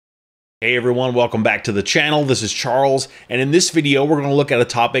Hey everyone, welcome back to the channel. This is Charles, and in this video we're going to look at a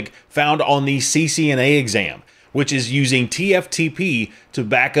topic found on the CCNA exam, which is using TFTP to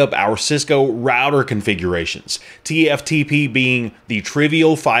back up our Cisco router configurations. TFTP being the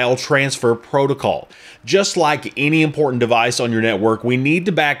Trivial File Transfer Protocol. Just like any important device on your network, we need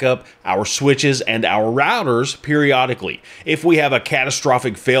to back up our switches and our routers periodically. If we have a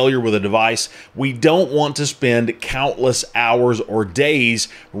catastrophic failure with a device, we don't want to spend countless hours or days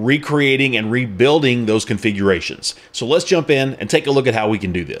recreating and rebuilding those configurations. So let's jump in and take a look at how we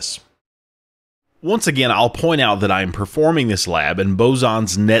can do this. Once again, I'll point out that I'm performing this lab in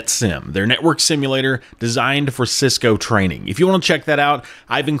Boson's NetSim, their network simulator designed for Cisco training. If you want to check that out,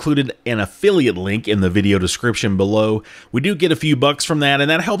 I've included an affiliate link in the video description below. We do get a few bucks from that, and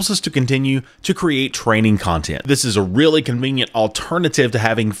that helps us to continue to create training content. This is a really convenient alternative to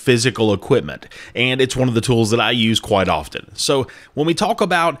having physical equipment, and it's one of the tools that I use quite often. So when we talk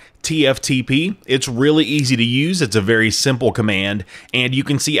about TFTP, it's really easy to use. It's a very simple command, and you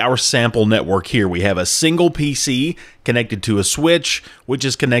can see our sample network here. We have a single PC connected to a switch, which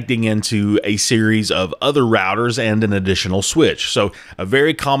is connecting into a series of other routers and an additional switch. So a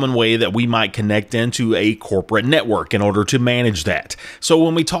very common way that we might connect into a corporate network in order to manage that. So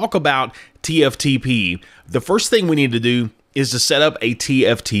when we talk about TFTP, the first thing we need to do is to set up a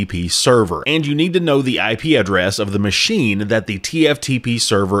TFTP server, and you need to know the IP address of the machine that the TFTP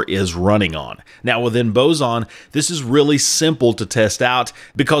server is running on. Now within Boson, this is really simple to test out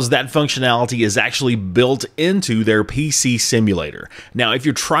because that functionality is actually built into their PC simulator. Now if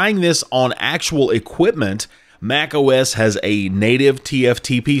you're trying this on actual equipment, macOS has a native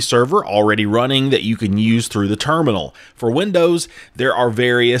TFTP server already running that you can use through the terminal. For Windows, there are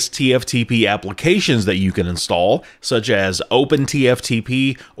various TFTP applications that you can install, such as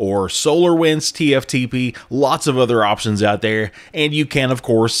OpenTFTP or SolarWinds TFTP, lots of other options out there, and you can, of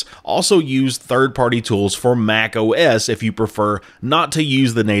course, also use third-party tools for macOS if you prefer not to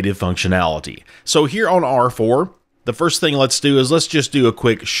use the native functionality. So here on R4, the first thing let's do is let's just do a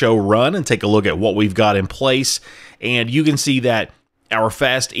quick show run and take a look at what we've got in place. And you can see that our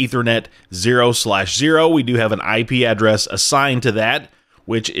fast Ethernet 0/0, we do have an IP address assigned to that,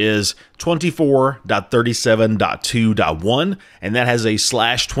 which is 24.37.2.1, and that has a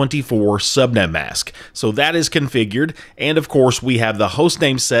 /24 subnet mask. So that is configured, and of course we have the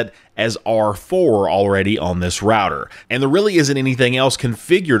hostname set as R4 already on this router. And there really isn't anything else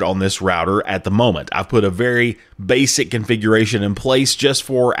configured on this router at the moment. I've put a very basic configuration in place just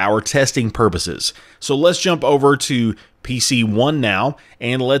for our testing purposes. So let's jump over to PC1 now,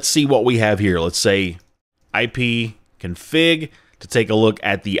 and let's see what we have here. Let's say IP config to take a look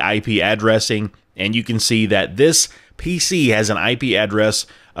at the IP addressing, and you can see that this PC has an IP address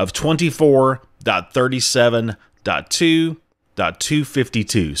of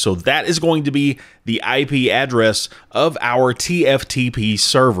 24.37.2.252. So that is going to be the IP address of our TFTP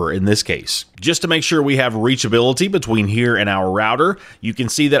server in this case. Just to make sure we have reachability between here and our router, you can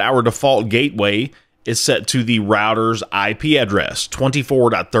see that our default gateway is set to the router's IP address,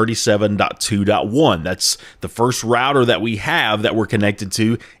 24.37.2.1. That's the first router that we have that we're connected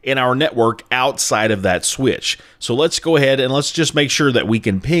to in our network outside of that switch. So let's go ahead and let's just make sure that we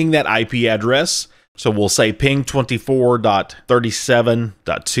can ping that IP address. So we'll say ping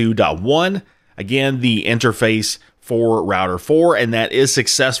 24.37.2.1. Again, the interface for router 4, and that is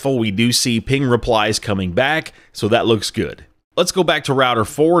successful. We do see ping replies coming back, so that looks good. Let's go back to router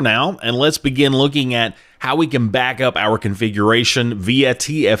 4 now, and let's begin looking at how we can back up our configuration via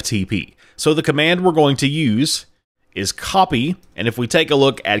TFTP. So the command we're going to use is copy, and if we take a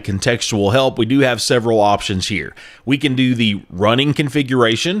look at contextual help, we do have several options here. We can do the running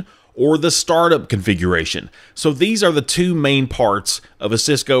configuration or the startup configuration. So these are the two main parts of a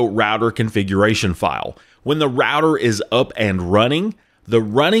Cisco router configuration file. When the router is up and running, the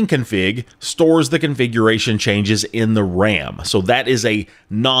running config stores the configuration changes in the RAM. So that is a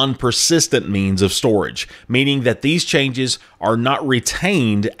non-persistent means of storage, meaning that these changes are not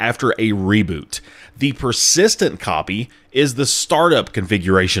retained after a reboot. The persistent copy is the startup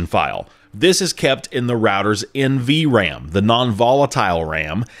configuration file. This is kept in the router's NVRAM, the non-volatile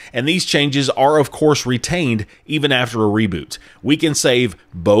RAM, and these changes are of course retained even after a reboot. We can save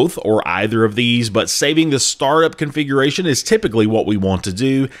both or either of these, but saving the startup configuration is typically what we want to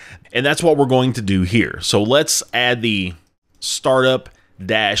do, and that's what we're going to do here. So let's add the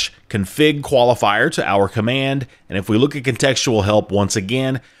startup-config qualifier to our command, and if we look at contextual help once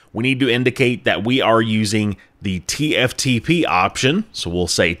again, we need to indicate that we are using the TFTP option. So we'll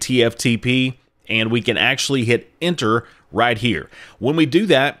say TFTP, and we can actually hit enter right here. When we do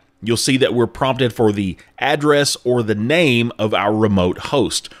that, you'll see that we're prompted for the address or the name of our remote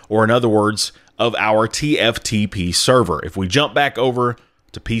host, or in other words, of our TFTP server. If we jump back over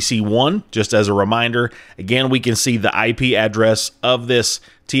to PC1, just as a reminder, again, we can see the IP address of this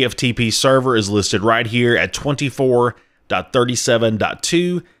TFTP server is listed right here at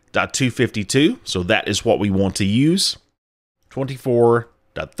 24.37.2.252. So that is what we want to use.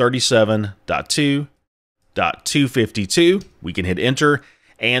 24.37.2.252. We can hit enter.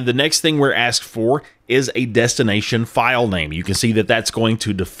 And the next thing we're asked for is a destination file name. You can see that that's going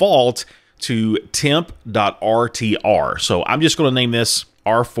to default to temp.rtr. So I'm just going to name this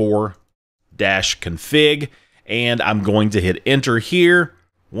r4-config, and I'm going to hit enter here.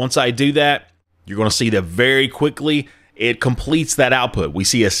 Once I do that, you're going to see that very quickly it completes that output. We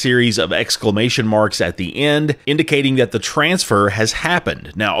see a series of exclamation marks at the end, indicating that the transfer has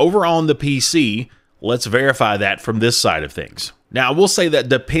happened. Now, over on the PC, let's verify that from this side of things. Now, I will say that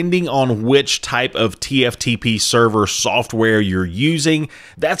depending on which type of TFTP server software you're using,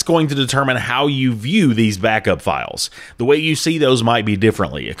 that's going to determine how you view these backup files. The way you see those might be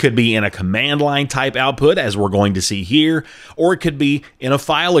differently. It could be in a command line type output, as we're going to see here, or it could be in a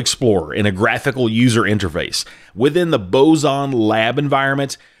file explorer in a graphical user interface. Within the Boson lab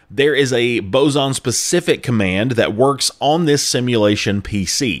environment, there is a Boson specific command that works on this simulation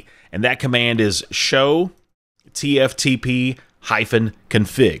PC, and that command is show TFTP-configs.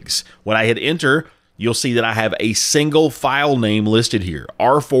 When I hit enter, you'll see that I have a single file name listed here,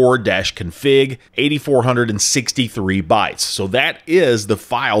 r4-config 8463 bytes. So that is the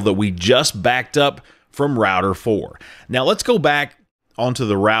file that we just backed up from router 4. Now let's go back onto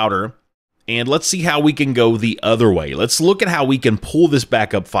the router and let's see how we can go the other way. Let's look at how we can pull this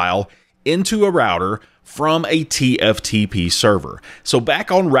backup file into a router from a TFTP server. So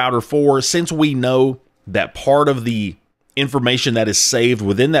back on router 4, since we know that part of the information that is saved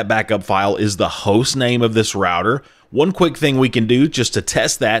within that backup file is the host name of this router, one quick thing we can do just to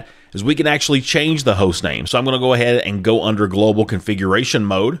test that is we can actually change the host name. So I'm going to go ahead and go under global configuration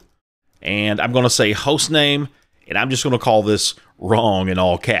mode, and I'm going to say host name, and I'm just going to call this wrong in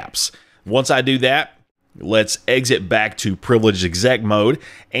all caps. Once I do that, let's exit back to privileged exec mode,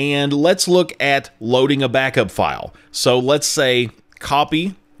 and let's look at loading a backup file. So let's say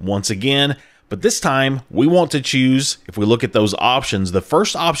copy once again, but this time we want to choose, if we look at those options, the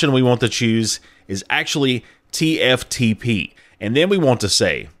first option we want to choose is actually TFTP. And then we want to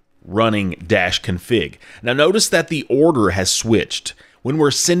say running -config. Now notice that the order has switched. When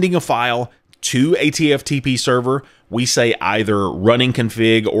we're sending a file to a TFTP server, we say either running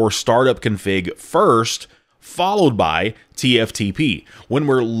config or startup config first, followed by TFTP. When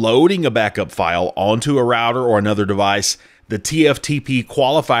we're loading a backup file onto a router or another device, the TFTP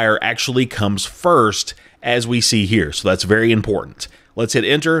qualifier actually comes first, as we see here. So that's very important. Let's hit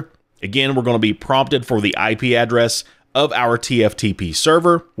enter. Again, we're going to be prompted for the IP address of our TFTP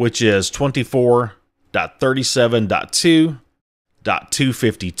server, which is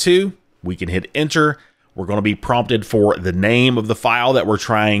 24.37.2.252. We can hit enter. We're going to be prompted for the name of the file that we're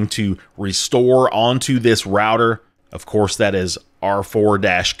trying to restore onto this router. Of course, that is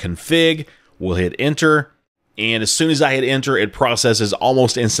r4-config. We'll hit enter. And as soon as I hit enter, it processes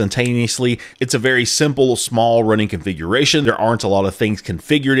almost instantaneously. It's a very simple, small running configuration. There aren't a lot of things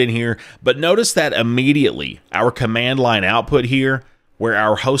configured in here, but notice that immediately our command line output here, where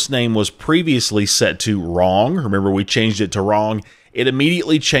our host name was previously set to wrong, remember we changed it to wrong, it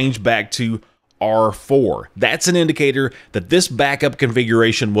immediately changed back to R4. That's an indicator that this backup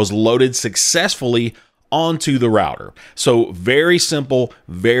configuration was loaded successfully onto the router. So very simple,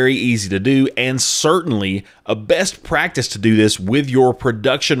 very easy to do, and certainly a best practice to do this with your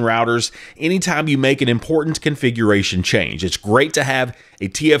production routers anytime you make an important configuration change. It's great to have a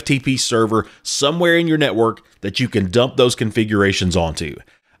TFTP server somewhere in your network that you can dump those configurations onto.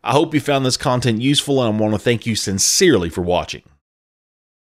 I hope you found this content useful, and I want to thank you sincerely for watching.